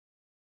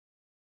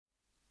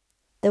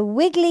The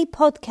Wiggly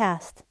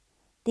Podcast.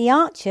 The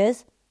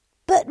Archers,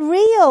 but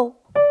real.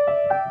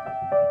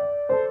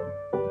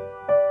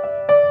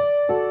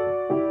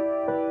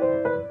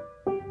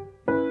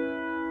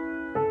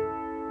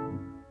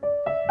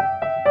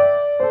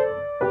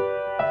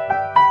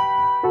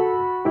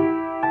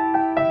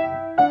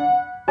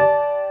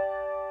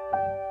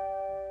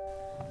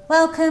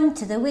 Welcome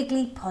to the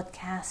Wiggly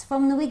Podcast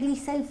from the Wiggly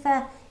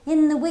Sofa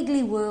in the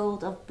Wiggly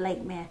world of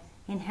Blakemere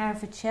in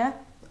Herefordshire.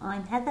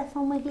 I'm Heather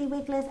from Wiggly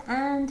Wigglers,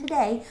 and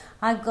today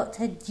I've got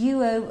a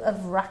duo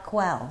of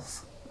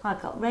Rackwells.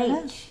 I've got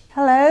Rach.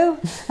 Hello.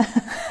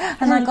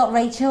 And I got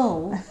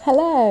Rachel.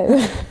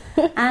 Hello.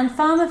 And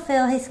Farmer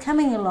Phil is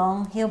coming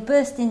along. He'll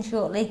burst in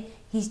shortly.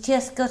 He's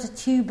just got to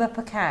tube up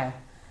a cow.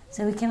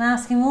 So we can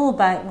ask him all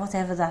about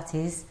whatever that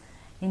is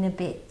in a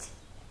bit.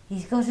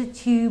 He's got to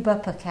tube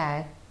up a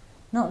cow.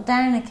 Not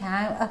down a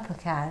cow, up a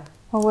cow.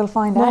 Well, we'll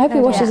find out. I hope he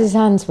washes his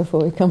hands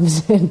before he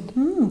comes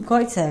in.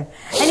 Quite so.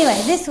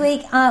 Anyway, this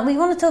week we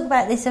want to talk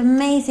about this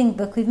amazing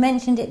book. We've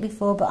mentioned it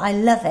before, but I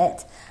love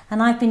it.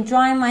 And I've been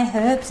drying my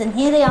herbs, and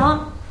here they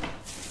are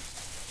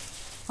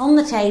on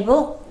the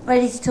table,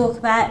 ready to talk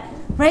about.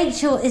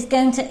 Rachel is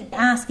going to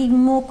ask even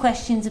more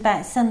questions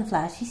about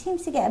sunflowers. She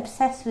seems to get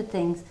obsessed with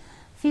things.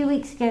 A few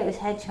weeks ago it was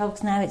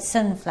hedgehogs, now it's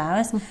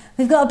sunflowers.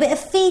 We've got a bit of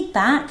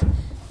feedback,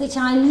 which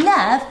I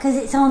love because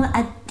it's on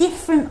a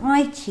different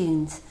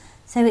iTunes.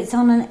 So it's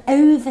on an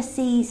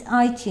overseas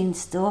iTunes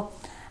store.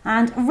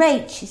 And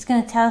Rach is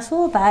going to tell us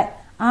all about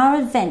our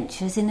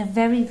adventures in a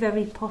very,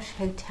 very posh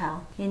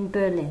hotel in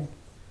Berlin.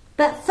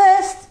 But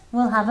first,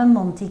 we'll have a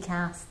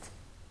Montycast.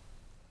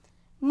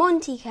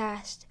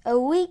 Montycast, a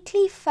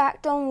weekly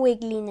fact on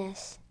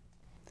wiggliness.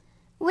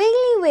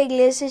 Wiggly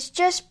Wigglers has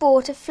just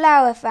bought a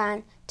flower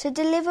van to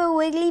deliver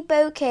wiggly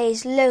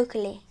bouquets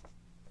locally.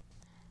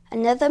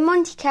 Another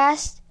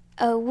Montycast,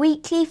 a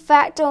weekly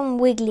fact on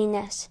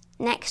wiggliness.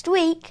 Next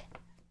week.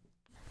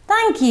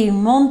 Thank you,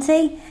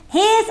 Monty.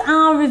 Here's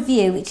our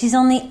review, which is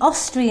on the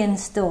Austrian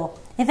store.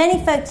 If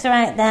any folks are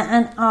out there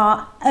and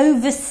are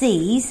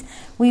overseas,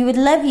 we would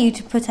love you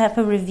to put up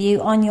a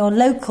review on your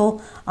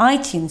local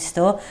iTunes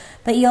store,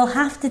 but you'll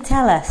have to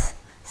tell us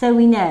so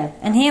we know.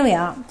 And here we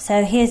are.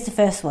 So here's the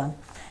first one.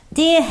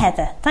 Dear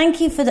Heather, thank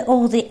you for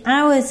all the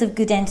hours of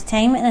good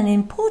entertainment and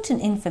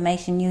important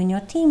information you and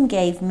your team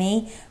gave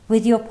me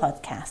with your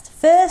podcast.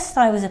 First,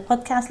 I was a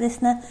podcast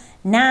listener.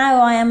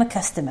 Now I am a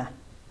customer.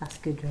 That's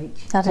good,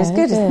 Rach. That is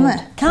good, isn't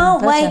it?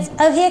 Can't wait.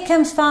 Oh, here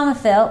comes Farmer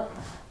Phil.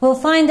 We'll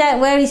find out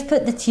where he's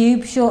put the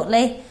tube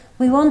shortly.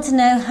 We want to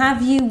know,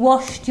 have you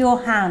washed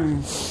your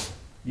hands?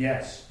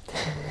 Yes.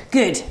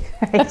 Good.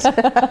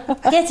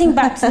 Getting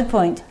back to the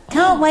point.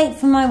 Can't wait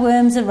for my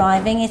worms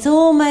arriving. It's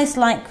almost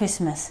like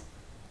Christmas.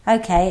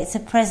 Okay, it's a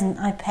present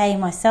I pay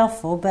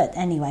myself for, but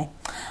anyway.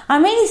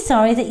 I'm really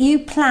sorry that you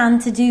plan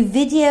to do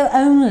video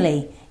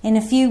only in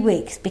a few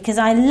weeks because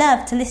I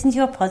love to listen to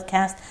your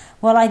podcast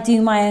while I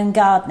do my own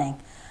gardening.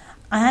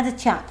 I had a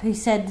chap who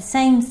said the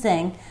same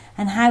thing,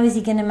 and how is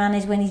he going to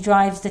manage when he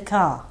drives the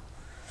car?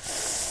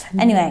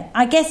 Anyway,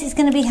 I guess it's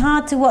going to be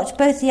hard to watch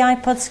both the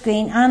iPod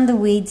screen and the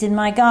weeds in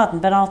my garden,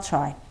 but I'll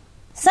try.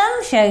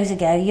 Some shows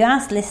ago, you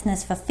asked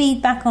listeners for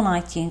feedback on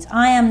iTunes.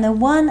 I am the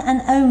one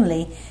and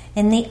only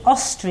in the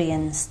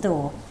Austrian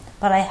store,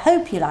 but I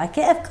hope you like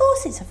it. Of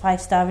course, it's a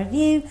 5-star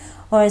review,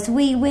 or as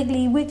we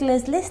Wiggly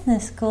Wigglers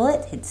listeners call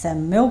it, it's a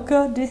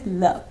Milka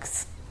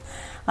Deluxe.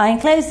 I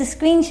enclosed a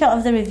screenshot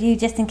of the review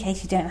just in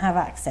case you don't have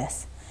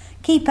access.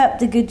 Keep up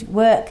the good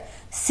work.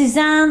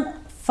 Suzanne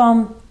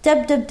from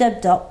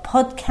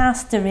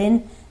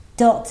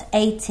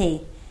www.podcasterin.at,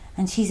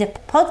 and she's a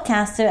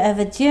podcaster of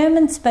a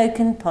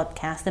German-spoken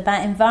podcast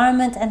about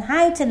environment and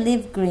how to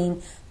live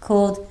green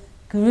called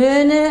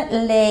Grüne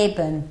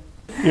Leben.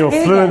 Your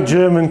fluent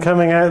German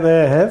coming out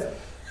there, Hev?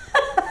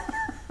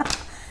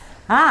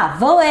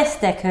 Wo ist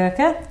der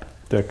Kirche?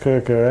 Der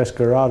Kirche ist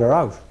gerade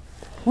raus.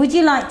 Would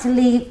you like to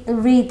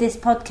read this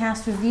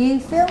podcast review,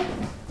 Phil?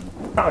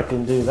 I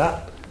can do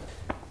that.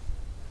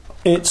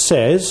 It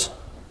says,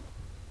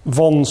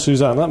 von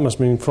Suzanne, that must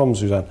mean from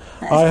Suzanne.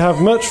 I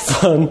have much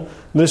fun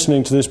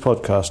listening to this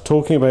podcast,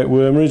 talking about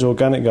wormeries,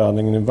 organic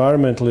gardening and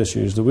environmental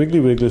issues. The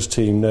Wiggly Wigglers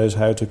team knows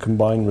how to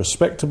combine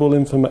respectable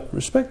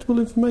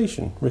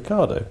information,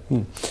 Ricardo,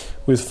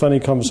 with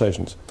funny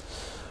conversations.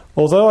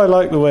 Although I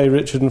like the way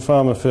Richard and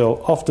Farmer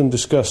Phil often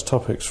discuss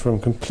topics from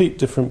complete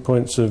different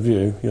points of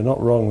view, you're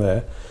not wrong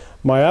there,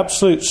 my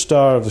absolute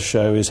star of the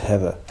show is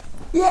Heather.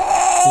 Yay!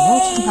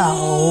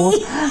 No,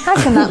 how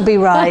can that be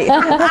right?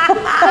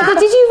 Heather,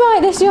 did you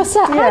write this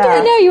yourself? Yeah. How do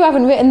we know you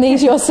haven't written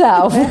these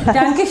yourself?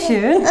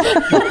 Dankeschön.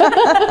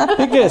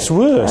 It gets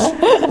worse.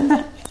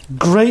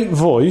 Great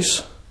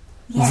voice,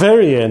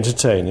 very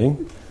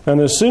entertaining, and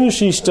as soon as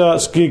she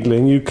starts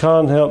giggling, you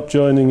can't help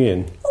joining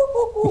in.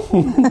 Oh,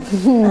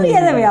 yeah,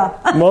 there we are.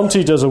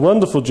 Monty does a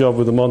wonderful job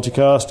with the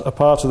Montycast, a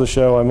part of the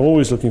show I'm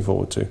always looking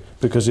forward to,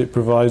 because it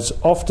provides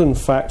often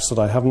facts that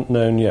I haven't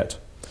known yet.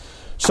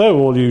 So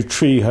all you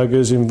tree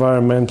huggers,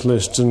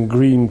 environmentalists and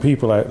green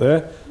people out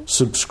there,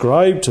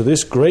 subscribe to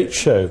this great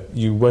show.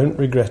 You won't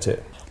regret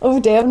it. Oh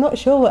dear, I'm not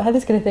sure what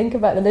Heather's going to think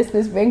about the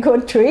listeners being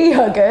called tree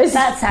huggers.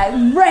 That's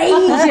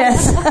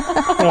outrageous.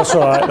 That's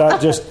all right.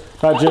 That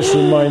just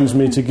reminds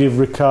me to give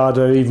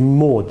Ricardo even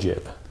more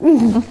jib.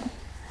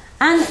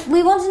 And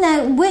we want to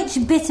know,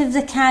 which bit of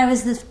the cow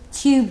has the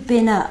tube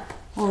been up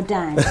or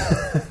down?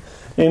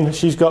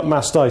 She's got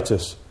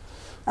mastitis.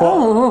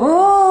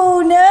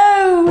 Oh,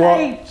 no!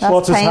 Wait.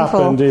 What has painful.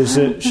 happened is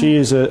that she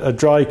is a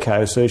dry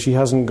cow, so she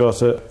hasn't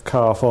got a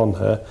calf on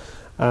her,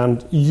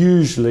 and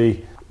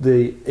usually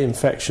the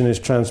infection is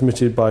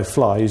transmitted by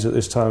flies at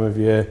this time of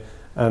year,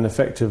 and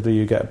effectively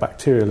you get a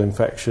bacterial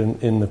infection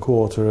in the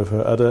quarter of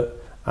her udder,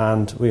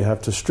 and we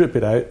have to strip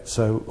it out,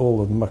 so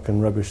all the muck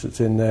and rubbish that's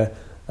in there,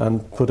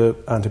 and put an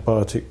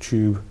antibiotic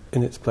tube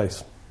in its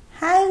place.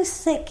 How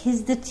thick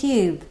is the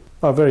tube?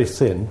 Oh, very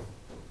thin.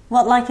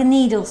 What, like a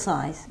needle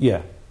size?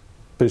 Yeah,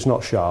 but it's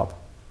not sharp.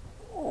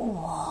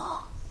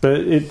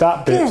 But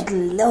that bit,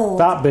 Good Lord.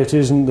 that bit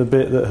isn't the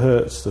bit that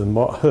hurts them.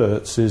 What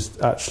hurts is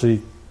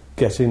actually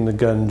getting the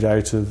gunge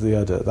out of the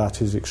udder.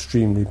 That is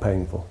extremely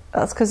painful.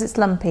 That's because it's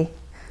lumpy.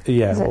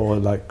 Yeah, Is it? or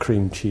like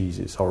cream cheese.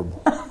 It's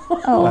horrible,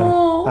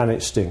 Oh. and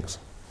it stinks.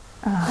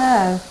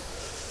 Oh.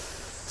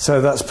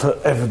 So that's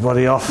put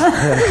everybody off.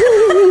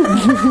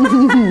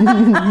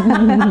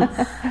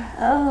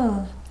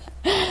 Oh.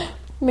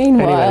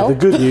 Meanwhile, Anyway, the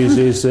good news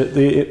is that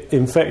the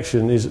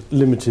infection is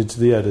limited to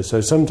the udder.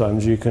 So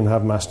sometimes you can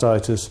have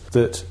mastitis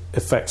that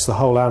affects the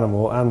whole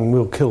animal and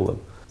will kill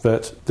them.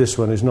 But this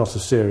one is not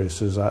as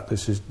serious as that.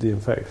 The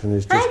infection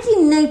is just... How do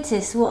you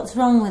notice what's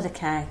wrong with a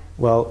cow?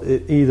 Well,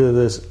 either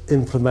there's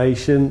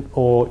inflammation,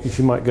 or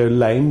she might go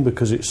lame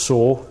because it's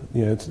sore,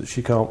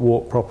 she can't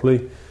walk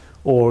properly,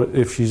 or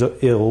if she's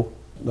ill,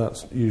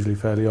 that's usually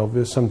fairly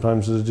obvious.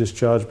 Sometimes there's a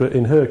discharge, but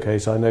in her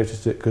case I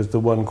noticed it because the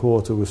one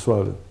quarter was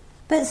swollen.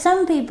 But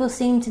some people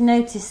seem to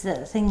notice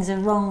that things are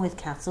wrong with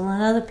cattle,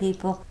 and other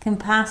people can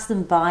pass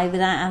them by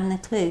without having a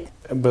clue.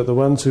 But the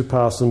ones who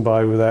pass them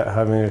by without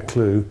having a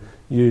clue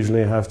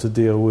usually have to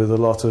deal with a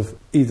lot of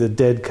either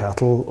dead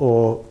cattle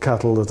or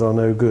cattle that are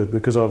no good,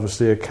 because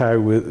obviously a cow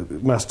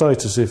with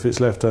mastitis, if it's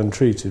left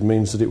untreated,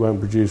 means that it won't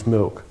produce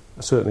milk,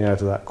 certainly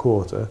out of that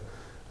quarter.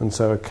 And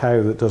so a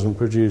cow that doesn't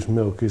produce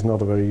milk is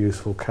not a very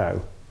useful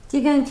cow. Do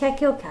you go and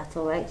check your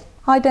cattle, Rach?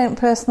 I don't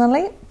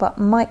personally, but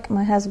Mike,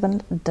 my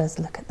husband, does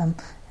look at them.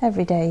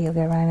 Every day he'll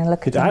go around and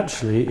look at It them.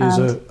 actually is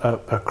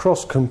a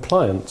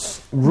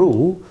cross-compliance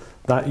rule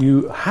that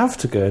you have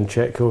to go and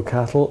check your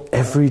cattle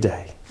every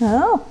day.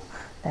 Oh,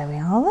 there we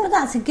are But then.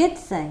 that's a good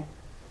thing.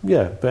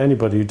 Yeah, but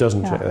anybody who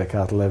doesn't check Yeah. their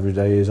cattle every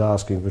day is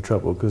asking for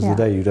trouble, because Yeah.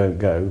 the day you don't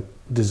go,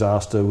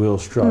 disaster will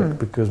strike,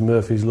 because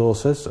Murphy's Law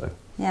says so.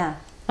 Yeah.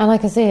 and I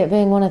can see it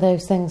being one of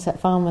those things that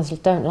farmers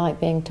don't like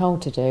being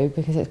told to do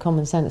because it's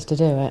common sense to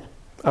do it.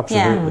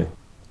 Absolutely.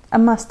 A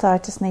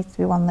mastitis needs to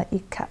be one that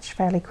you catch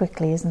fairly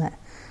quickly, isn't it?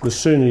 The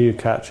sooner you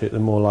catch it, the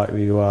more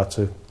likely you are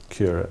to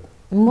cure it.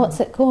 And what's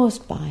it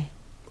caused by?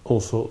 All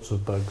sorts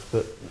of bugs,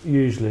 but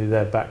usually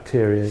they're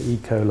bacteria, E.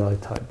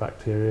 coli type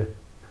bacteria.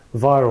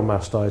 Viral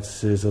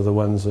mastitises are the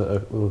ones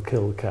that will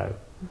kill the cow.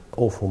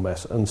 Awful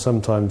mess. And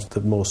sometimes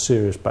the more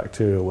serious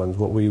bacterial ones,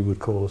 what we would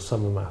call a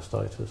summer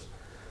mastitis,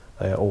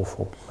 they are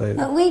awful.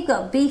 But we've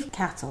got beef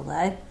cattle,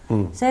 though.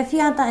 So if you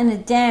had that in a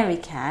dairy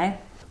cow,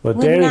 Well,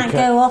 wouldn't that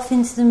go off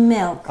into the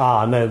milk?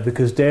 No,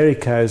 because dairy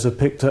cows are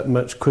picked up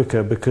much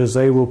quicker, because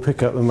they will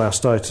pick up the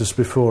mastitis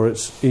before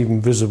it's even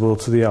visible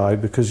to the eye,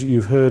 because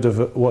you've heard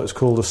of what's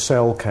called a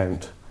cell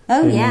count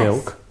in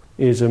milk.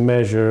 Is a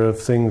measure of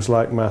things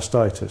like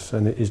mastitis,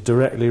 and it is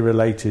directly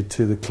related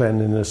to the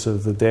cleanliness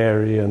of the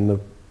dairy and the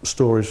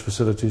storage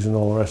facilities and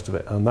all the rest of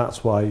it. And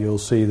that's why you'll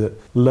see that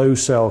low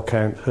cell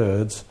count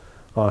herds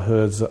are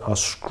herds that are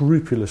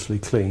scrupulously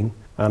clean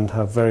and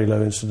have very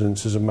low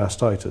incidences of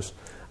mastitis.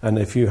 And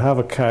if you have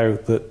a cow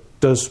that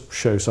does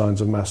show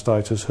signs of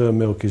mastitis, her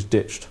milk is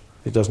ditched.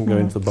 It doesn't go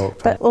into the bulk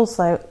tank. But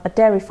also, a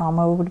dairy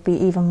farmer would be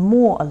even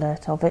more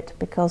alert of it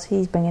because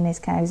he's bringing his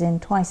cows in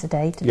twice a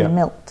day to be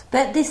milked.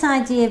 But this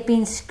idea of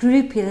being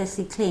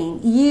scrupulously clean,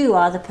 you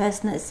are the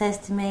person that says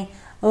to me,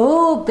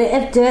 oh, a bit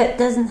of dirt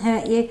doesn't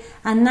hurt you.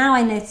 And now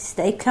I notice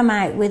they've come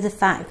out with the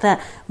fact that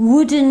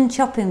wooden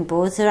chopping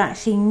boards are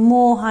actually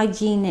more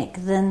hygienic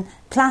than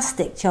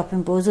plastic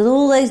chopping boards with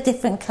all those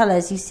different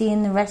colours you see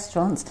in the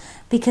restaurants,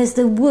 because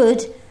the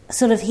wood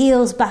sort of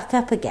heals back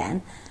up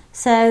again.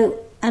 So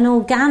an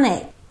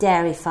organic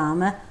dairy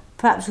farmer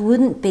perhaps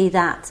wouldn't be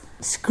that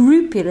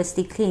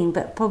scrupulously clean,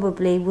 but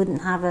probably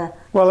wouldn't have a...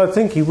 Well, I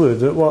think he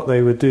would. What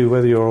they would do,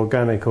 whether you're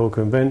organic or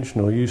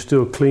conventional, you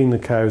still clean the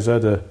cow's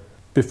udder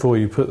before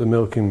you put the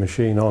milking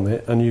machine on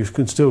it, and you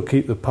can still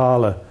keep the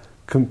parlour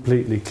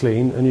completely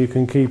clean, and you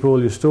can keep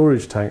all your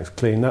storage tanks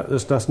clean.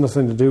 That's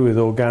nothing to do with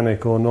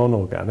organic or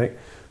non-organic.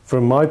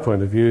 From my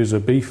point of view as a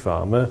beef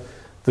farmer,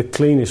 the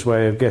cleanest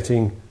way of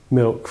getting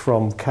milk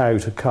from cow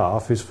to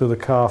calf is for the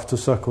calf to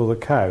suckle the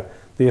cow.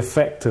 The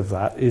effect of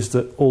that is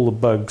that all the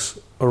bugs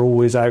are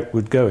always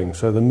outward going,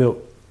 so the milk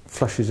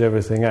flushes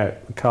everything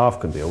out. The calf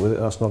can deal with it,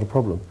 that's not a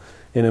problem.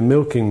 In a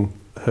milking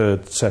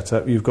herd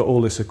setup, you've got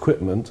all this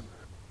equipment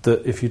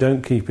that if you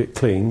don't keep it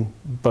clean,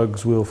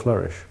 bugs will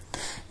flourish.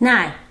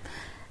 Now,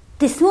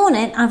 this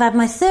morning I've had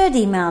my third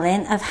email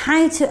in of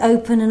how to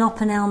open an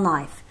Opinel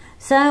knife.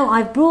 So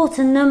I've brought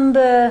a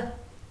number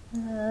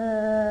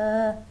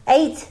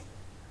 8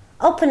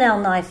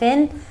 Opinel knife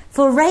in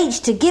for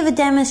Rach to give a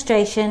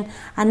demonstration,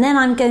 and then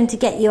I'm going to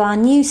get you our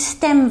new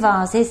stem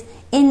vases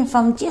in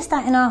from just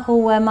out in our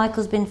hall where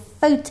Michael's been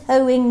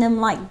photoing them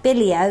like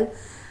Billy-O,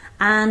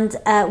 and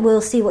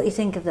we'll see what you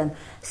think of them.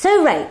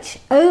 So Rach,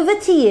 over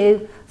to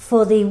you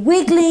for the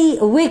Wiggly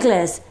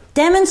Wigglers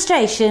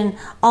demonstration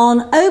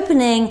on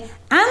opening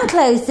and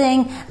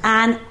closing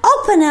an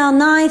Opinel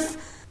knife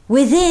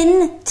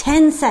within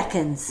 10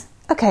 seconds.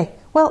 Okay,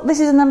 well, this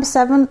is a number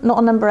 7, not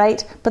a number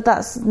 8, but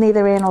that's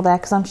neither here nor there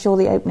because I'm sure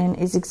the opening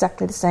is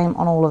exactly the same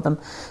on all of them.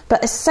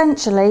 But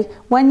essentially,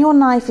 when your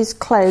knife is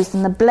closed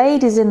and the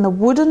blade is in the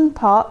wooden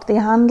part, the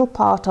handle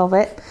part of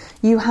it,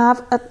 you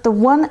have at the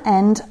one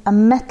end a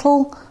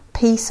metal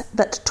piece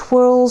that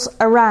twirls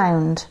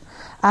around.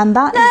 And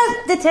that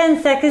is... the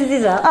 10 seconds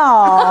is up.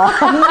 Oh,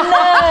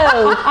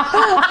 no.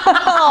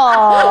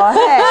 Oh,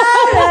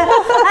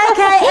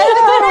 Okay,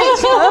 over to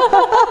Rachel.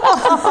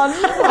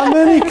 I'm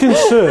only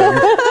concerned.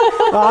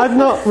 I've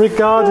not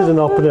regarded an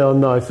Opinel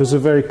knife as a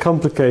very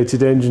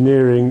complicated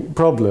engineering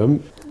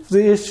problem.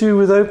 The issue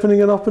with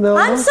opening an Opinel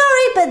knife? I'm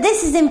sorry, but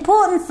this is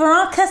important for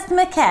our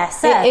customer care.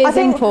 So It is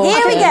important.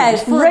 Here we go.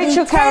 For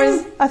Rachel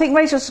the I think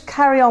Rachel should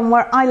carry on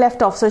where I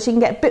left off so she can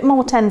get a bit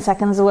more 10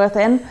 seconds worth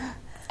in.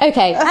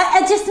 Okay.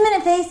 Just a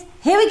minute, please.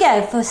 Here we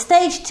go for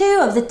stage 2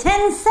 of the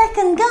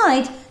 10-second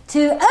guide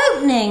to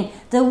opening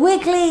the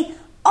Wiggly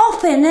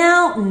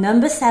Opinel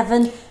number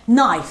 7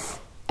 knife.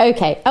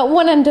 Okay, at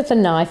one end of the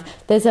knife,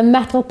 there's a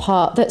metal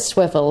part that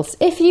swivels.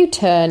 If you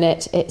turn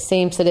it, it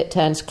seems that it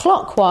turns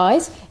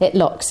clockwise, it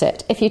locks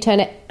it. If you turn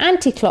it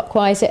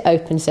anti-clockwise, it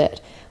opens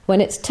it.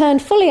 When it's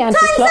turned fully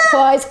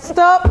anti-clockwise...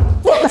 Stop!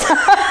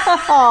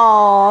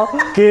 Oh.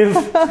 Give.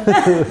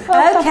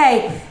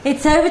 Okay,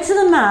 it's over to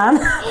the man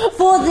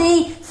for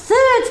the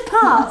third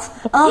part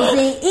of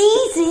the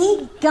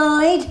easy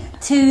guide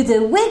to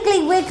the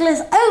Wiggly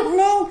Wigglers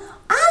opening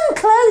and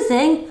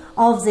closing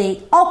of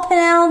the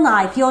Opinel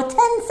knife. Your 10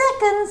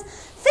 seconds,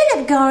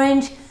 Philip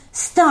Gorringe,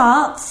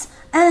 starts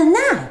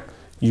now.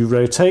 You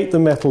rotate the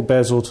metal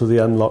bezel to the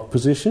unlock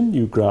position,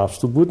 you grasp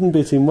the wooden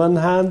bit in one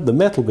hand, the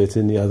metal bit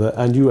in the other,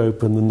 and you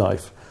open the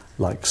knife.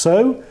 Like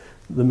so.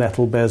 The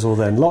metal bezel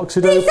then locks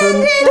it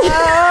open.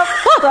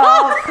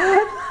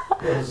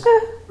 Stop. There's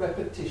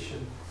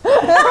repetition.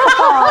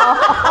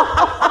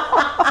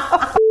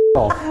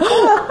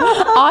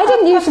 I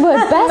didn't use the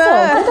word bezel,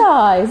 did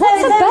I?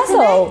 What's a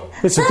bezel?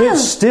 It's a bit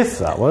stiff,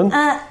 that one.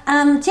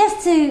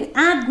 Just to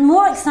add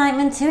more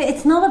excitement to it,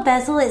 it's not a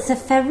bezel, it's a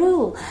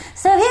ferrule.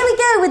 So here we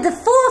go with the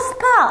fourth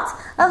part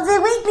of the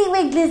Wiggly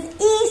Wigglers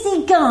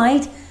easy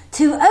guide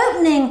to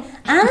opening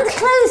and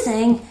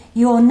closing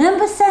your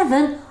number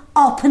 7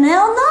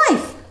 Opinel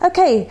knife.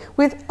 Okay,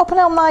 with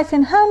Opinel knife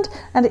in hand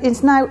and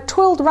it's now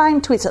twirled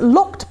round to its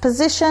locked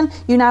position,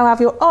 you now have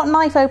your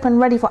knife open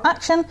ready for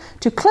action.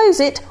 To close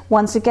it,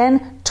 once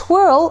again,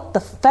 twirl the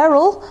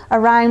ferrule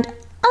around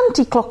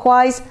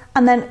anti-clockwise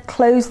and then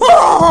close the...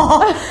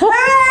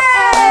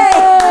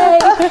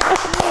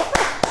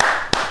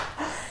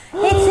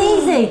 It's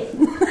easy.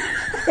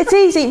 It's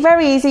easy,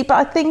 very easy, but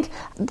I think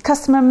the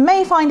customer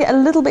may find it a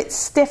little bit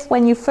stiff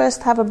when you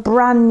first have a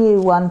brand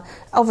new one.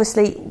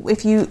 Obviously,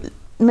 if you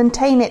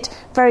maintain it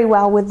very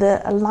well with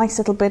a nice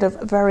little bit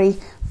of very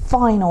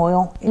fine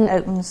oil, it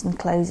opens and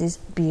closes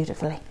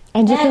beautifully.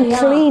 And you can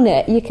clean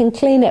it. You can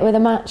clean it with a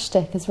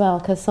matchstick as well,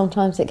 because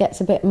sometimes it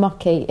gets a bit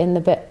mucky in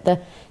the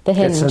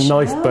hinge. It's a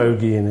knife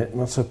bogey in it.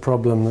 That's a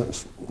problem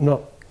that's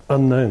not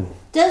unknown.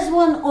 Does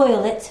one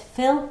oil it,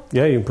 Phil?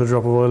 Yeah, you can put a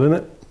drop of oil in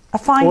it. A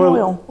fine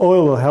oil.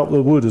 Oil will help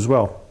the wood as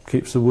well.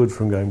 Keeps the wood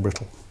from going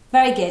brittle.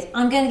 Very good.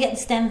 I'm going to get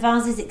the stem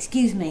vases.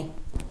 Excuse me.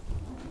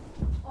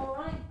 All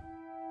right.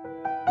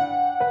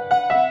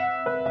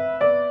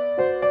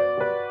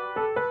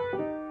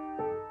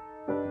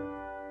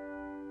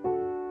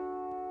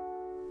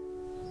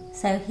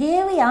 So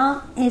here we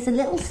are. Here's a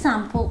little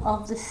sample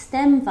of the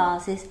stem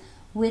vases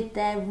with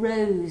their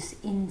rose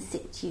in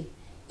situ.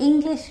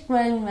 English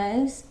grown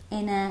rose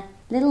in a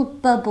little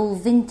bubble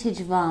vintage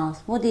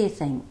vase. What do you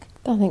think?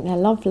 I think they're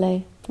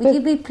lovely. Would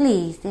you be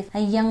pleased if a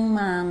young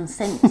man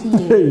sent to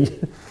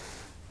you...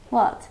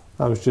 What?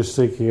 I was just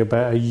thinking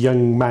about a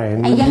young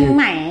man. A young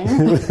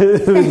man?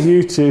 With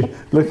you two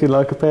looking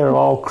like a pair of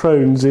old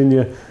crones in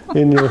your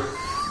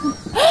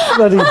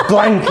bloody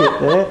blanket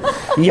there.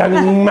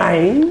 Young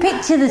man.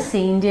 Picture the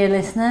scene, dear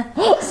listener.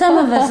 Some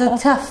of us are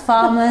tough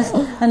farmers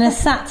and are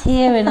sat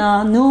here in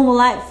our normal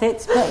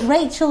outfits, but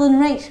Rachel and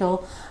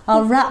Rachel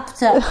are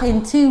wrapped up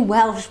in 2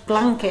 Welsh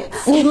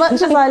blankets. As much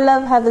as I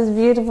love Heather's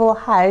beautiful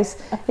house,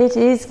 it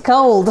is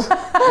cold.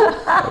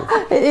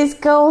 It is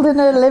cold in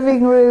her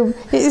living room.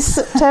 It is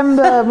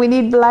September and we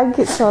need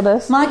blankets on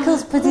us.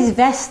 Michael's put his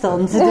vest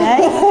on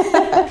today.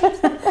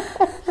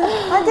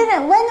 I don't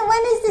know.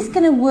 When is this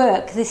going to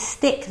work, this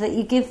stick that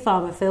you give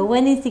Farmer Phil?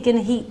 When is he going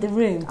to heat the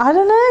room? I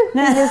don't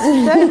know. He just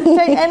don't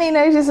take any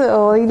notice at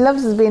all. He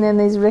loves being in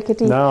his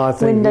rickety No, I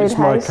think windowed it's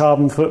my house.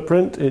 carbon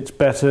footprint. It's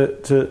better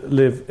to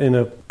live in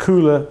a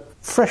cooler,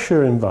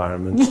 fresher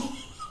environment.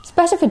 It's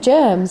better for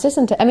germs,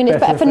 isn't it? I mean, it's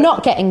better for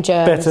not getting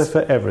germs. Better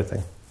for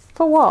everything.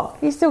 For what?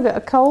 You still get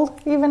a cold,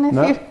 even if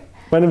No. you...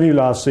 When have you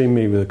last seen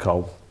me with a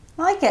cold?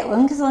 I get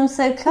one because I'm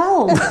so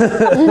cold.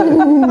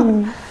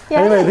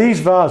 Anyway, these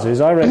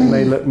vases, I reckon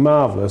they look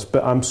marvellous,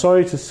 but I'm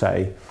sorry to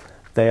say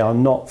they are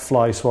not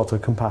fly swatter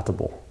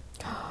compatible.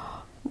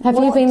 Have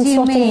you What been do you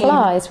swatting mean?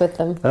 flies with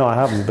them? No, I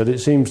haven't, but it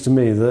seems to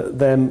me that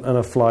them and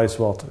a fly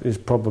swat is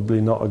probably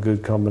not a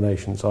good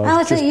combination. So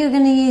I thought you were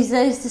going to use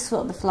those to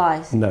swat the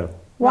flies. No.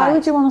 Why Right.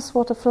 would you want to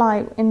swat a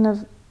fly in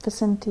the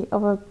vicinity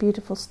of a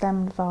beautiful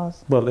stemmed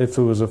vase? Well, if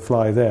there was a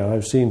fly there,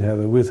 I've seen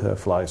Heather with her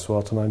fly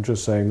swat, and I'm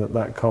just saying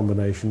that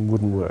combination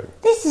wouldn't work.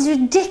 This is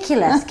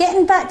ridiculous.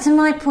 Getting back to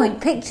my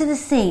point, picture the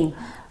scene.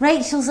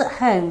 Rachel's at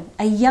home.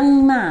 A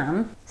young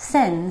man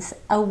sends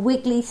a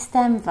wiggly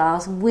stem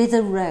vase with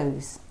a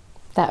rose.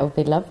 That would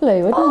be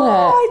lovely, wouldn't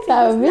I it? think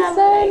That it's would be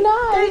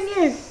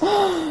lovely. so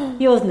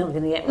nice. Yours not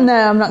going to get one. No,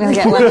 I'm not going to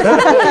get one.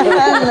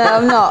 No,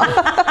 I'm not.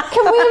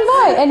 Can we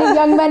invite any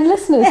young men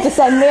listeners to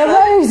send me a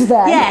rose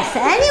then? Yes,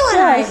 anyone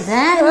out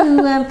there who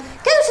go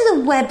to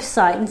the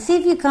website and see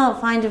if you can't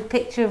find a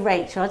picture of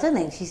Rachel. I don't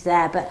think she's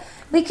there, but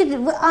we could.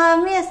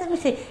 Yes, let me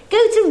see. Go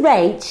to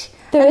Rach.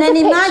 There And is then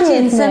a picture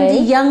imagine of somebody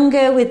me.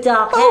 younger with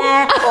dark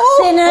hair,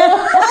 thinner.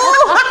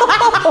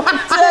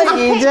 Don't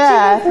you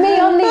dare. Me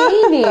on the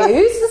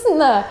e-news, isn't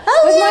there?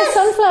 Oh, With yes.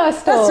 my sunflower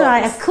store. That's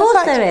right, of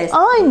course there is.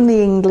 I'm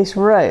the English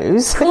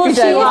rose. course You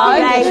she don't is.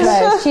 mind. Right.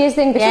 Rose. She is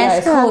the English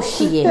Yes, of rose. course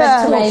she is.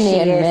 Yeah. Of course she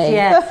Mediterranean is. me.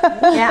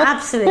 Yeah,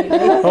 absolutely.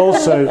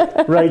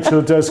 Also,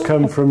 Rachel does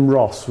come from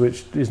Ross,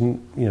 which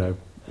isn't,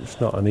 it's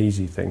not an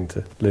easy thing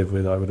to live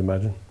with, I would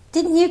imagine.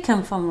 Didn't you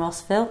come from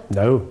Ross, Phil?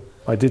 No,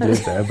 I did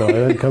live there, but I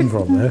don't come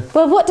from there.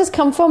 Well, what does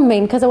come from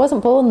mean? Because I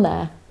wasn't born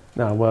there.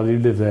 No, well, you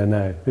live there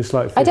now. It's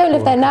like I don't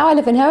live there now, I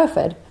live in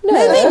Hereford. No.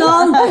 Moving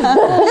on.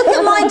 Look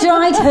at my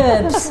dried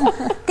herbs.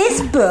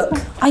 This book,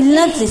 I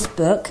love this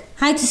book,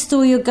 How to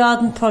Store Your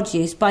Garden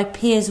Produce by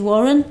Piers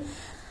Warren.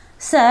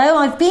 So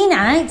I've been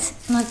out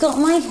and I've got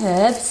my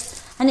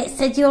herbs, and it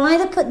said you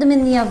either put them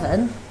in the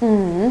oven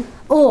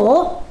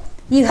or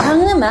you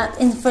hung them up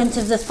in front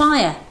of the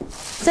fire.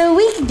 So a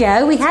week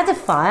ago we had a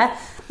fire,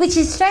 which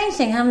is a strange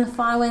thing having a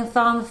fire when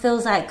Farmer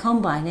Phil's out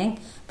combining,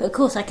 but of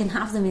course I can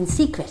have them in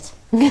secret.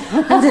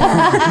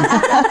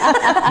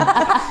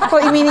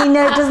 What, you mean he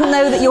doesn't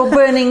know that you're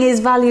burning his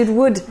valued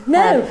wood?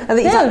 No, and that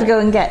he's had to go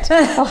and get.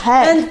 Oh,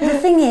 heck. And the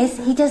thing is,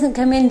 he doesn't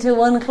come in till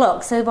 1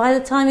 o'clock, so by the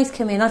time he's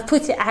come in, I've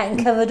put it out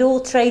and covered all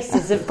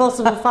traces of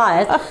possible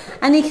fires.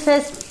 And he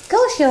says,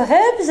 gosh, your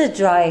herbs are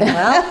drying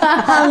well,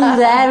 hung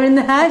there in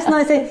the house. And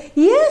I said,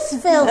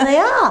 yes, Phil, they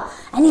are.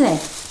 Anyway,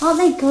 aren't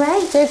they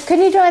great? So can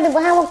you dry them?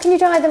 How can you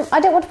dry them? I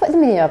don't want to put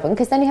them in the oven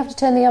because then you have to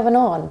turn the oven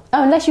on.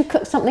 Oh, unless you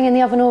cook something in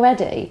the oven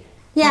already.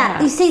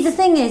 Yeah, you see, the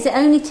thing is, it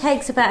only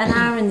takes about an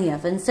hour in the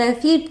oven. So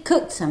if you'd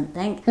cooked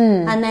something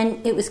and then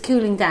it was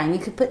cooling down, you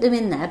could put them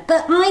in there.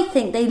 But I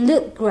think they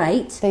look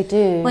great. They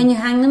do. When you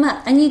hang them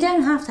up. And you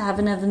don't have to have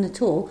an oven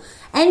at all.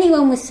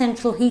 Anyone with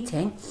central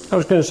heating. I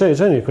was going to say, it's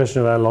only a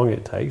question of how long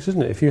it takes,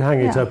 isn't it? If you hang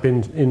it up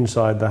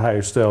inside the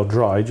house, they'll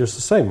dry just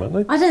the same, won't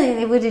they? I don't think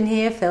they would in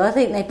here, Phil. I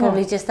think they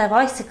probably just have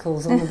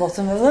icicles on the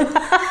bottom of them.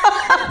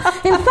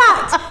 In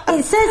fact,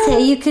 it says here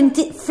you can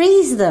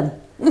freeze them.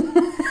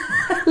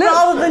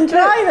 Rather than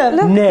dry them.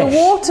 Look, the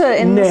water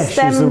in the Nesh is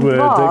the stemmed word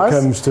that vase.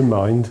 comes to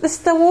mind.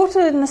 The water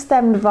in the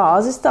stemmed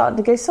vase is starting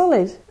to go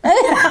solid.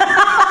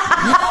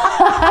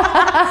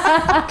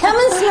 Come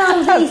and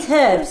smell these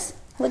herbs.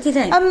 What do you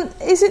think?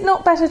 Is it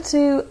not better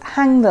to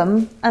hang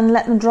them and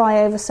let them dry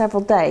over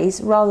several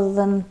days rather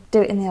than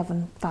do it in the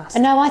oven fast?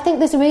 No, I think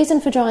there's a reason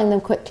for drying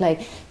them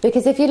quickly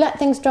because if you let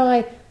things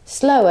dry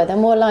slower, they're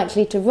more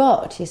likely to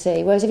rot, you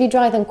see. Whereas if you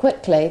dry them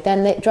quickly,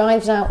 then it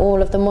drives out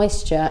all of the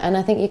moisture and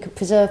I think you could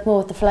preserve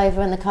more of the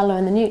flavour and the colour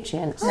and the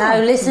nutrients. Now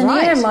listen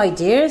here, my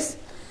dears.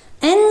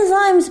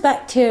 Enzymes,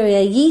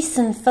 bacteria, yeasts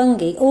and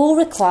fungi all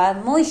require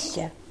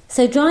moisture.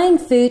 So drying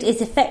food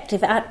is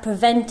effective at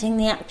preventing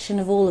the action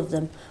of all of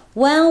them.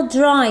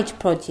 Well-dried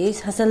produce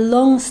has a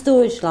long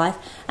storage life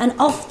and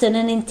often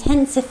an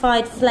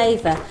intensified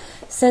flavour.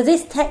 So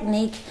this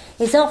technique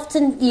is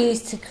often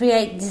used to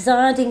create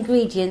desired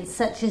ingredients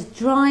such as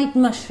dried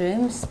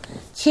mushrooms,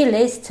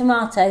 chilies,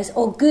 tomatoes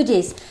or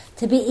goodies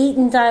to be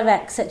eaten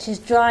direct such as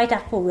dried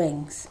apple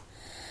rings.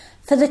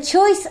 For the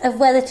choice of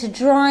whether to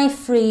dry,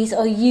 freeze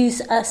or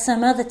use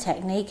some other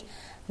technique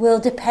will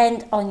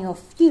depend on your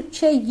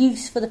future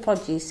use for the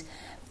produce.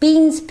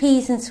 Beans,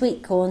 peas and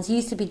sweet corns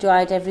used to be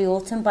dried every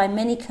autumn by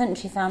many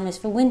country families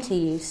for winter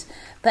use,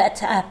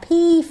 but a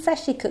pea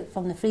freshly cooked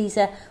from the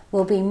freezer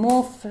will be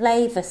more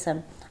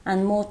flavoursome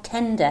and more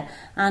tender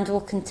and will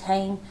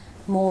contain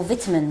more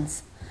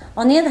vitamins.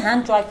 On the other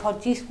hand, dry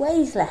produce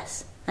weighs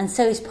less and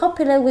so is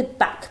popular with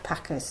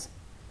backpackers.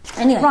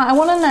 Anyway. Right, I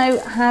want to know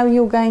how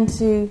you're going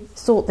to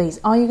sort these.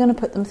 Are you going to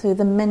put them through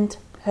the mint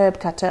herb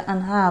cutter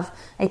and have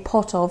a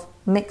pot of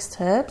mixed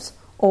herbs?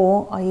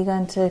 Or are you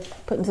going to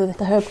put them through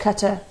the herb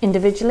cutter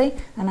individually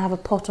and have a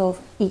pot of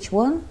each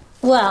one?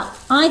 Well,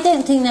 I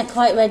don't think they're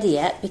quite ready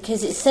yet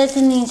because it says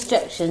in the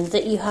instructions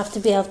that you have to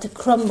be able to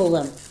crumble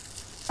them.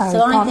 Oh,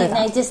 So I think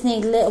they just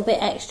need a little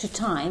bit extra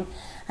time.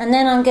 And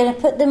then I'm going to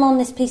put them on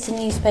this piece of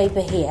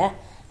newspaper here,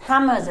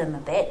 hammer them a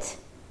bit.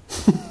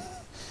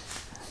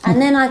 And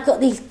then I've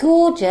got these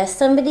gorgeous,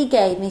 somebody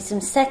gave me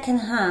some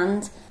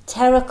second-hand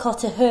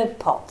terracotta herb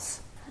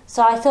pots.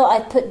 So I thought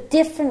I'd put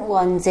different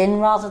ones in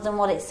rather than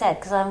what it said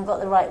because I haven't got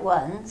the right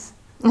ones.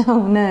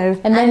 Oh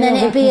no! And then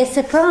it'd be a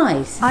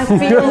surprise. I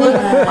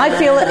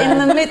feel that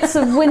in the midst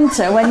of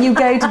winter, when you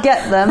go to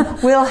get them,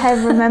 we'll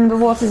remember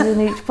what is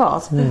in each pot.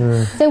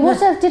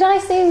 So did I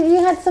see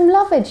you had some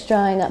lovage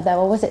drying up there,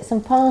 or was it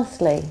some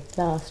parsley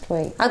last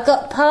week? I've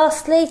got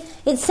parsley.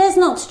 It says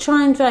not to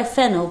try and dry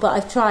fennel, but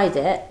I've tried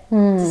it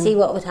to see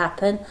what would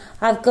happen.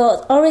 I've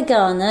got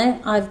oregano.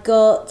 I've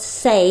got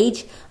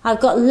sage. I've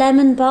got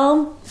lemon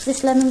balm. Is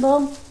this lemon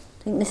balm?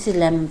 I think this is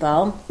lemon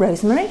balm.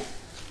 Rosemary.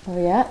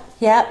 Oh yeah.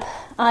 Yep.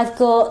 I've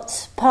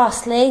got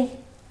parsley.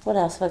 What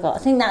else have I got? I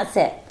think that's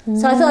it.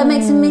 So I thought I'd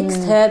make some mixed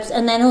herbs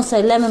and then also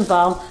lemon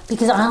balm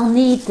because I'll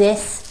need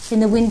this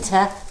in the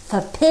winter for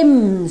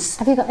Pims.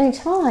 Have you got any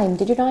time?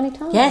 Did you dry any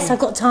time? Yes, I've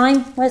got time.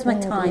 Where's my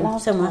Oh, time?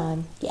 love Somewhere.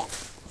 time. Yeah.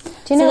 Do you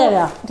So know? there we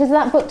are. Does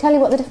that book tell you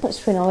what the difference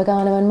between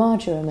oregano and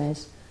marjoram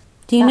is?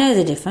 Do you know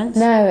the difference?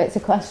 No, it's a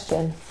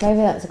question. Maybe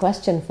that's a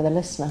question for the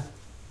listener.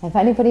 If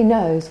anybody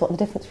knows what the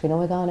difference between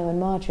oregano and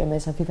marjoram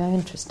is, I'd be very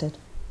interested.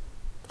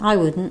 I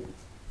wouldn't.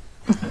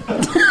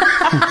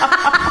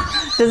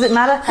 Does it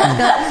matter?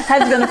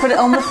 Head's going to put it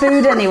on the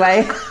food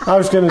anyway. I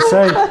was going to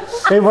say,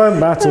 it won't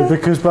matter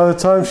because by the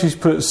time she's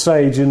put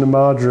sage in the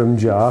marjoram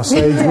jar,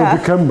 sage will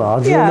become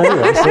marjoram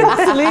anyway. So.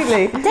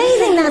 Absolutely. Don't you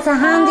think that's a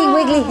handy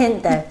wiggly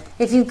hint though?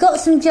 If you've got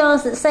some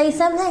jars that say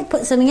something,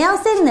 put something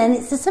else in, then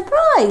it's a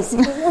surprise.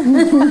 Any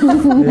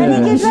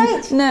good,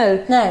 right? No,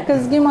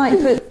 because you might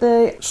put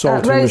the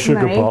Salt in the sugar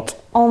rosemary pot.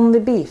 on the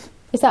beef.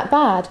 Is that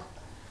bad?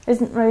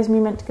 Isn't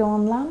rosemary meant to go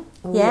on lamb?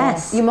 Oh,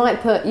 Yes. You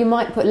might put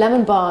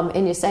lemon balm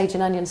in your sage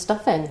and onion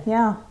stuffing.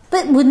 Yeah.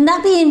 But wouldn't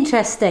that be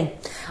interesting?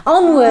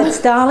 Onwards,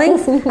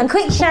 darlings. A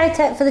quick shout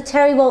out for the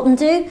Terry Walton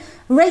Do.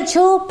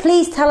 Rachel,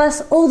 please tell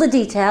us all the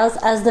details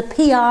as the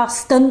PR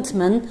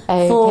stuntman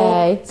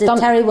for the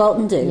Terry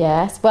Walton Do.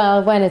 Yes.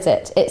 Well, when is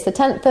it? It's the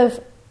 10th of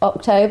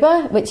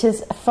October, which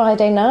is a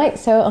Friday night,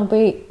 so it'll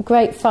be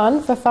great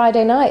fun for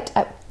Friday night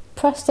at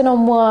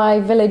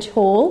Preston-on-Wye Village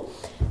Hall,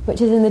 which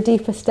is in the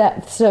deepest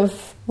depths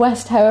of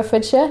West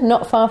Herefordshire,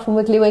 not far from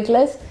Wiggly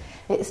Wigglers.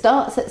 It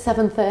starts at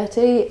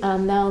 7:30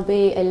 and there'll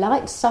be a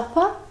light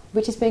supper,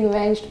 which is being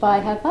arranged by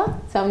Heather,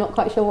 so I'm not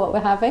quite sure what we're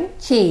having.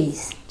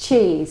 Cheese.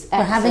 Cheese. We're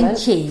Excellent. having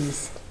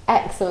cheese.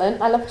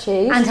 Excellent. I love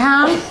cheese. And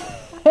ham.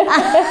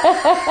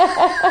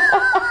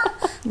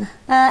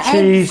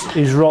 Cheese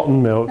is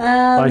rotten milk.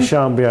 I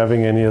shan't be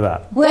having any of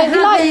that. We're Don't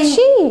you like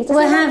cheese?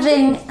 We're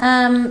having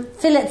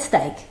fillet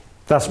steak.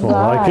 That's more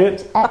like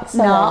it.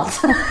 Excellent. Not.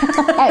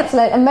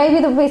 Excellent. And maybe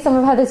there'll be some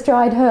of Heather's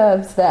dried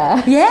herbs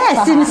there.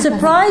 Yes, in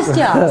surprise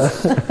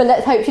jars. But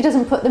let's hope she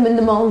doesn't put them in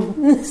the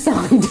mould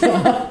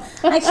cider.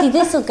 Actually,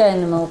 this will go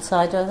in the mulled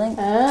cider, I think.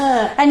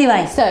 Ah.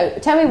 Anyway, So,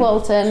 Terry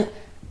Walton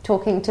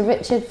talking to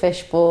Richard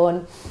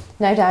Fishbourne,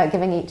 no doubt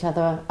giving each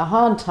other a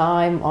hard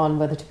time on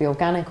whether to be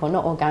organic or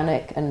not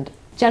organic, and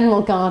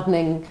general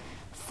gardening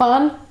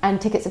fun. And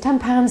tickets are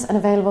 £10 and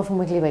available from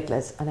Wiggly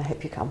Wigglers, and I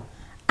hope you come.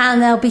 and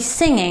they'll be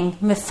singing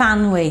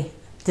Myfanwy.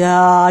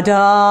 Da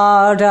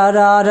da da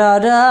da da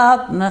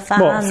da Myfanwy.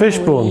 What,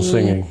 Fishbourne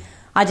singing?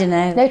 I don't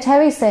know. No,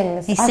 Terry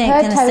sings. He's I've gonna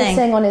heard Terry sing.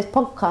 sing on his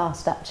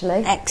podcast,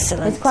 actually.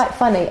 Excellent. It's quite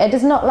funny. It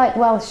is not like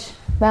Welsh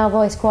male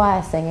voice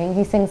choir singing.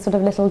 He sings sort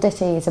of little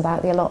ditties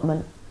about the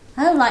allotment.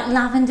 Oh, like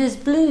Lavender's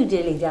Blue,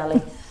 dilly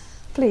dally.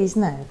 Please,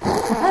 no.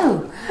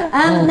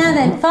 Now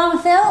then,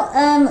 Farmer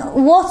Phil,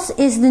 what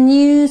is the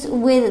news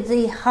with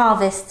the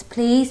harvest,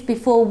 please,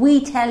 before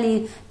we tell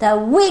you the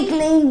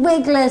Wiggly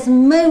Wigglers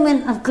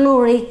moment of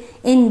glory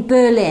in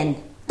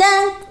Berlin?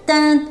 Dun,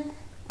 dun,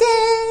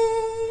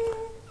 dun.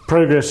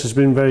 Progress has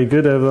been very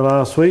good over the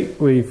last week.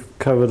 We've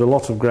covered a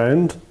lot of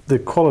ground. The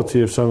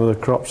quality of some of the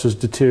crops has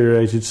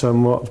deteriorated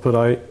somewhat, but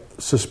I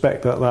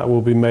suspect that that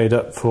will be made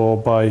up for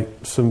by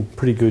some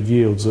pretty good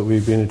yields that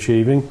we've been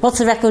achieving. What's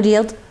the record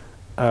yield?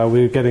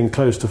 We're getting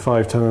close to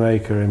 5 tonne an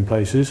acre in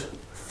places.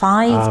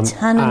 5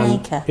 tonne an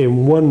and acre.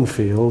 In one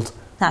field,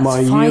 That's my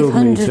yield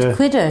 500 meter,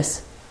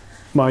 quidders.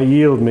 my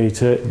yield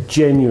meter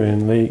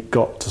genuinely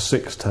got to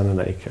 6 tonne an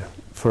acre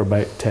for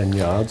about 10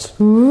 yards.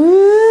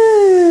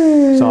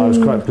 Ooh. So I was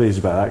quite pleased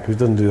about that because it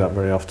doesn't do that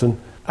very often.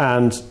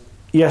 And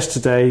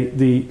yesterday,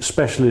 the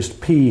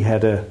specialist pea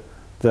header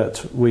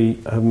that we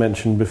have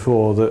mentioned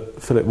before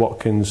that Philip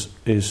Watkins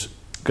is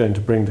going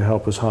to bring to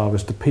help us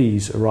harvest the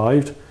peas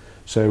arrived.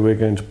 So we're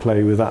going to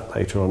play with that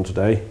later on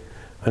today.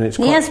 And it's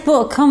He has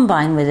brought a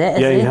combine with it,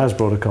 he has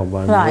brought a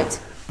combine Right. with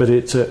it. But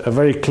it's a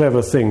very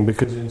clever thing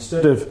because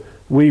instead of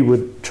we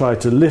would try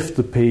to lift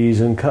the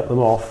peas and cut them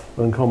off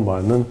and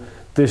combine them.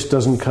 This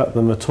doesn't cut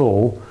them at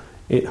all.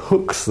 It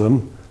hooks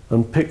them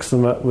and picks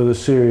them up with a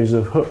series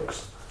of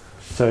hooks.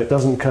 So it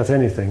doesn't cut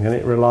anything, and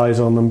it relies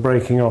on them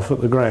breaking off at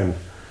the ground.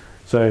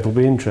 So it'll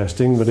be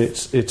interesting, but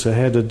it's a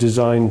header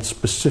designed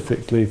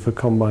specifically for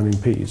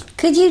combining peas.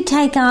 Could you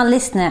take our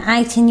listener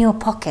out in your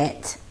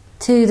pocket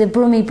to the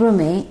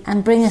Brummy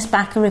and bring us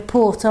back a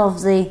report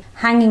of the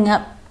hanging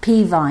up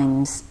pea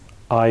vines?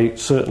 I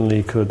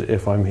certainly could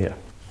if I'm here.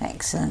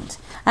 Excellent.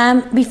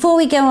 Before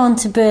we go on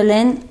to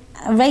Berlin,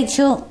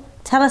 Rachel,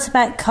 tell us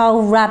about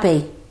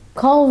kohlrabi.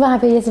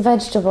 Kohlrabi is a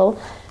vegetable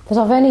that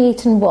I've only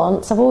eaten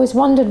once. I've always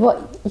wondered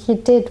what you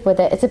did with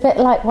it. It's a bit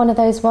like one of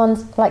those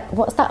ones, like,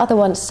 what's that other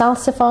one?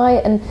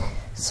 Salsify and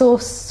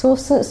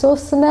saucinera?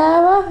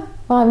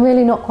 Well, I'm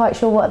really not quite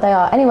sure what they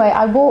are. Anyway,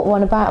 I bought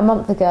one about a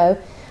month ago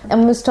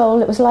and was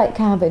told it was like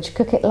cabbage,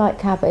 cook it like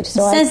cabbage.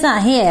 So it says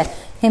that here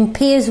in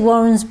Piers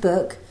Warren's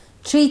book,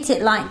 treat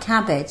it like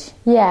cabbage.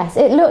 Yes,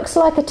 it looks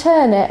like a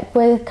turnip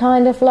with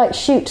kind of like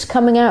shoots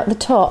coming out the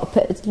top.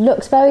 It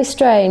looks very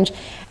strange.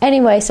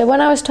 Anyway, so when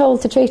I was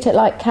told to treat it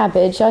like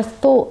cabbage, I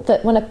thought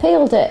that when I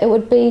peeled it, it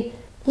would be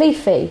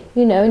leafy,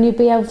 and you'd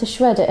be able to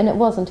shred it, and it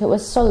wasn't. It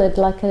was solid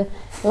like a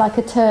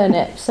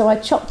turnip. So I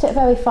chopped it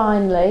very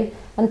finely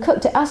and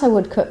cooked it as I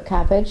would cook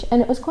cabbage,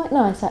 and it was quite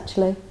nice,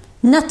 actually.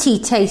 Nutty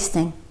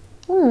tasting.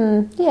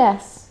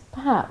 Yes,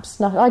 perhaps.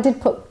 No, I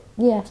did put...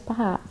 Yes,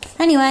 perhaps.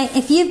 Anyway,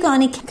 if you've got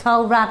any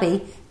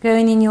kohlrabi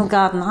growing in your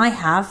garden, I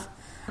have.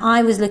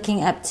 I was looking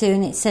it up too,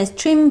 and it says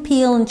trim,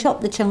 peel and chop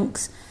the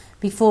chunks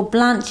before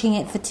blanching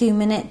it for 2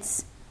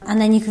 minutes,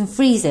 and then you can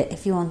freeze it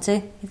if you want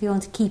to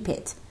keep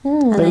it.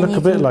 They look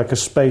a bit like a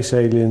space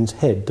alien's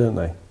head, don't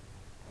they?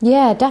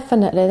 Yeah,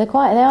 definitely. They are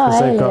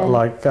because alien. they've got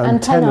like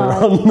antennae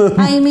on them.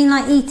 Oh, you mean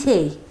like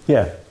E.T.?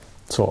 Yeah,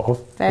 sort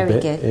of. Very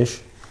good.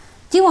 Ish.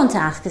 Do you want to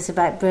ask us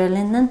about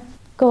Berlin then?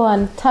 Go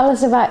on, tell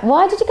us about...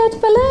 Why did you go to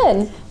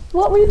Berlin?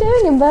 What were you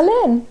doing in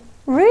Berlin?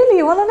 Really,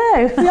 you want to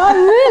know? Yeah, I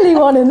really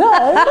want to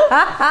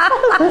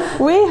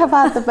know. We have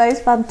had the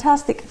most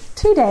fantastic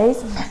 2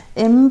 days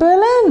in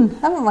Berlin,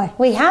 haven't we?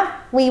 We have.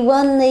 We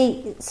won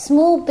the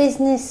Small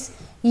Business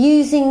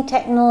Using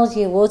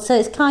Technology Award, so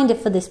it's kind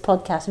of for this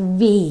podcast,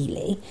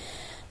 really.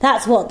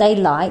 That's what they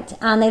liked,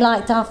 and they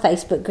liked our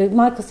Facebook group.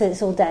 Michael said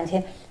it's all down to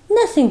him.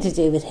 Nothing to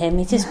do with him.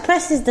 He just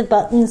presses the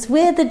buttons.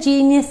 We're the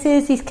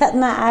geniuses. He's cutting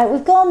that out.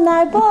 We've gone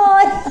now.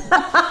 Bye.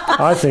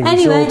 I think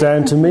it's all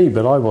down to me,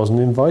 but I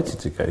wasn't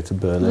invited to go to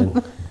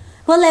Berlin.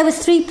 Well, there was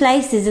 3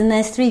 places and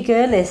there's 3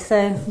 girlies,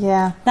 so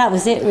yeah, that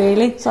was it,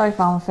 really. Sorry,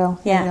 Farmer Phil.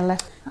 Yeah.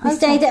 We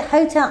stayed at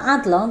Hotel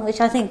Adlon, which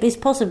I think is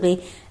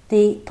possibly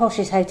the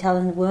poshest hotel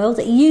in the world.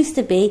 It used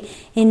to be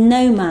in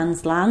no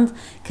man's land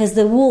because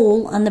the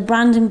wall and the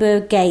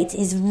Brandenburg Gate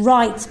is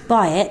right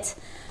by it.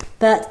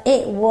 But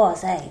it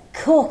was a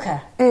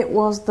corker. It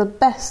was the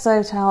best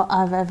hotel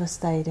I've ever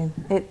stayed in.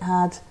 It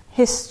had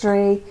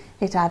history,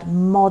 it had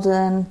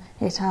modern,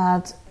 it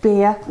had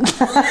beer.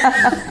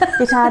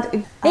 It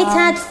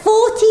had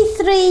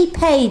 43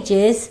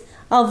 pages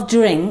of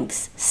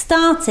drinks,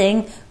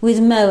 starting with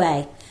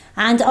Moët.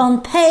 And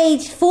on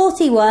page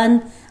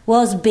 41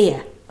 was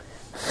beer.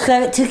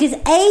 So it took us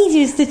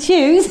ages to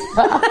choose.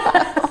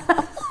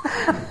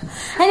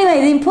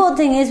 Anyway, the important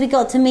thing is we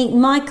got to meet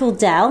Michael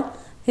Dell,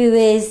 who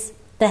is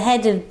the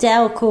head of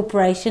Dell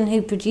Corporation,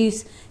 who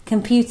produce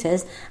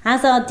computers.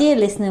 As our dear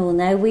listener will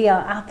know, we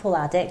are Apple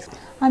addicts.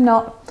 I'm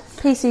not.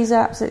 PCs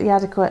are absolutely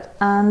adequate,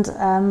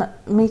 and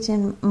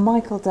meeting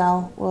Michael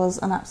Dell was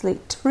an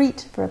absolute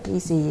treat for a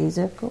PC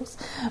user, of course.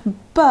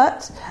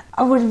 But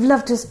I would have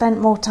loved to have spent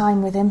more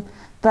time with him.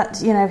 But,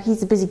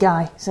 he's a busy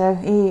guy, so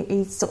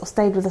he sort of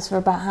stayed with us for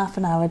about half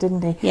an hour,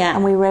 didn't he? Yeah.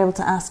 And we were able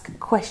to ask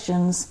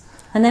questions.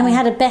 And then we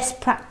had a best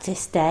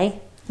practice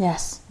day.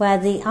 Yes. Where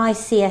the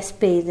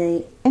ICSB,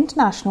 the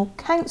International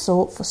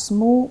Council for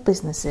Small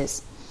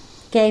Businesses,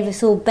 gave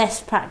us all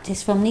best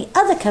practice from the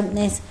other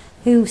companies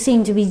who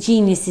seem to be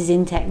geniuses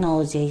in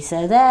technology.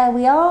 So there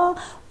we are.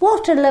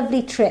 What a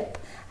lovely trip.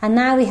 And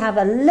now we have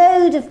a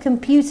load of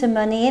computer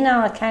money in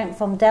our account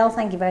from Dell.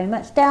 Thank you very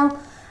much, Dell.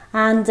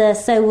 And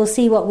so we'll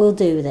see what we'll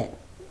do with it.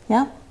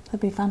 Yeah,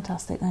 that'd be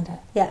fantastic, wouldn't it?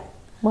 Yeah.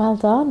 Well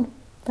done.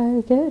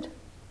 Very good.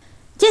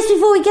 Just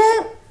before we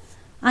go,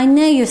 I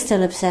know you're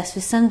still obsessed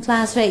with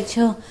sunflowers,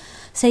 Rachel,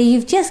 so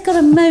you've just got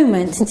a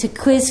moment to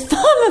quiz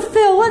Farmer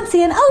Phil once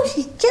again. Oh,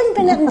 she's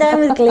jumping up and down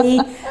with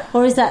glee.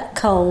 Or is that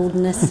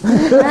coldness?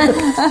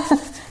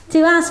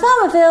 To ask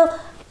Farmer Phil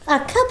a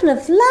couple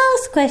of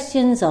last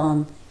questions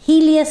on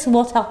Helios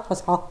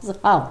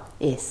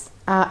is.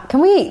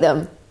 Can we eat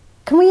them?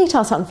 Can we eat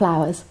our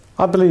sunflowers?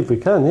 I believe we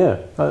can, yeah.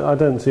 I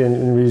don't see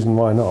any reason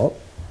why not.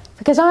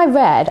 Because I've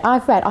read, I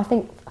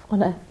think,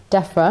 on a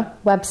DEFRA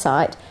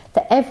website,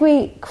 that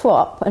every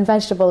crop and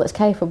vegetable that's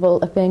capable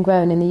of being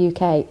grown in the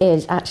UK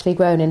is actually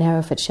grown in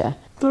Herefordshire.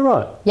 Is that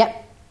right?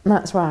 Yep,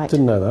 that's right.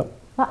 Didn't know that.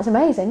 That's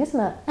amazing, isn't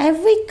it?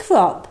 Every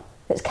crop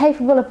that's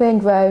capable of being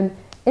grown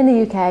in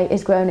the UK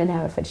is grown in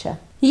Herefordshire.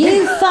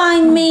 You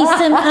find me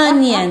some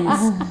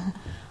onions.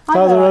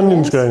 Are there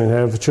onions growing in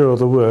Herefordshire? Or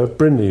there were.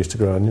 Brindley used to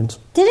grow onions.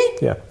 Did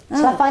he? Yeah.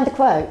 Shall I find the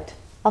quote?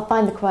 I'll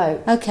find the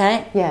quote.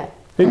 Okay. Yeah.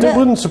 It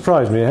wouldn't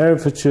surprise me.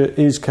 Herefordshire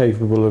is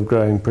capable of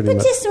growing pretty But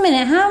much. just a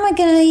minute, how am I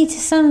going to eat a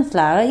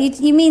sunflower?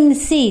 You mean the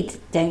seed,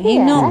 don't you?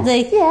 Yeah. Not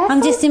the... Yeah,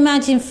 I'm just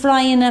imagining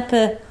flying up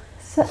a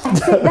So, I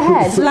think the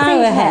head.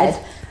 flower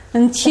head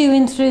and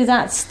chewing through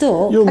that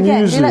stalk. Your Okay,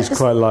 muesli you let is the-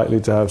 quite likely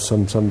to have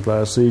some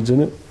sunflower seeds in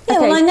it. Yeah,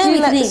 well, I know do we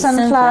you let can the eat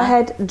sunflower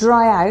head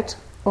dry out?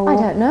 Or... I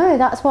don't know.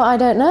 That's what I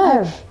don't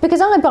know.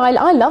 Because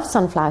I love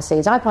sunflower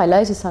seeds. I buy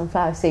loads of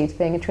sunflower seeds,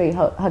 being a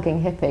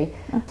tree-hugging hippie.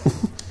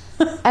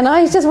 And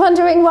I was just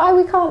wondering why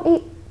we can't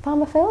eat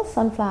Farmer Phil's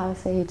sunflower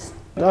seeds.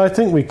 I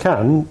think we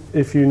can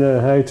if you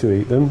know how to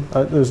eat them.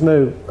 There's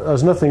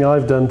nothing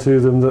I've done to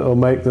them that will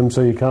make them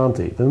so you can't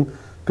eat them,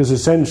 because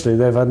essentially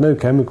they've had no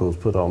chemicals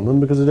put on them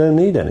because they don't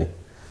need any.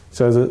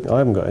 So that I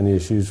haven't got any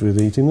issues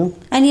with eating them.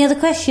 Any other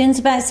questions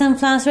about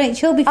sunflowers,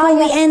 Rachel, before Oh,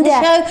 we yes, end the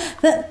yeah. show?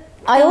 But,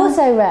 I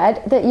also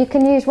read that you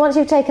can use, once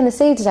you've taken the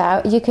seeds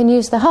out, you can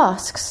use the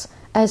husks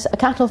as a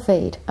cattle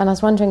feed. And I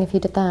was wondering if you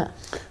did that.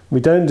 We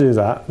don't do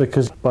that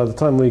because by the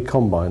time we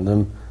combine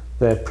them,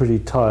 they're pretty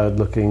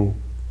tired-looking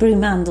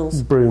broom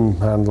handles. broom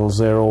handles.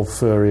 They're all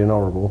furry and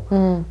horrible.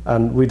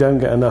 And we don't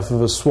get enough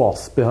of a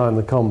swath behind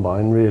the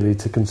combine, really,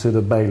 to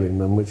consider baling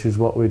them, which is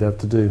what we'd have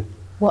to do.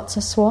 What's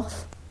a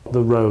swath?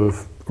 The row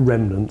of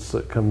remnants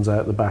that comes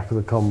out the back of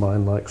the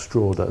combine like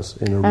straw does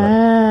in a row.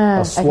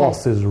 Ah, A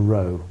swath is a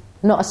row,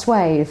 Not a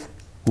swathe.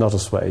 not a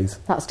swathe.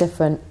 That's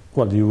different.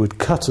 Well, you would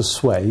cut a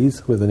swathe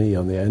with an E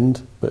on the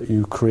end, but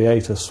you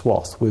create a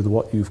swath with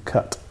what you've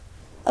cut.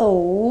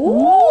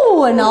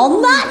 Oh, and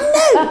on that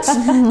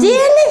note,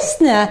 dear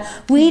listener,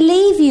 we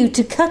leave you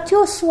to cut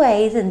your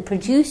swathe and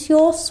produce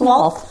your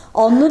swath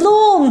on the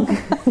lawn.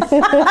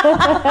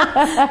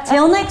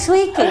 Till next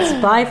week,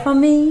 it's bye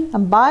from me.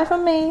 And bye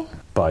from me.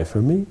 Bye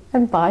from me.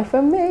 And bye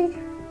from me.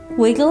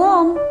 Wiggle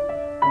on.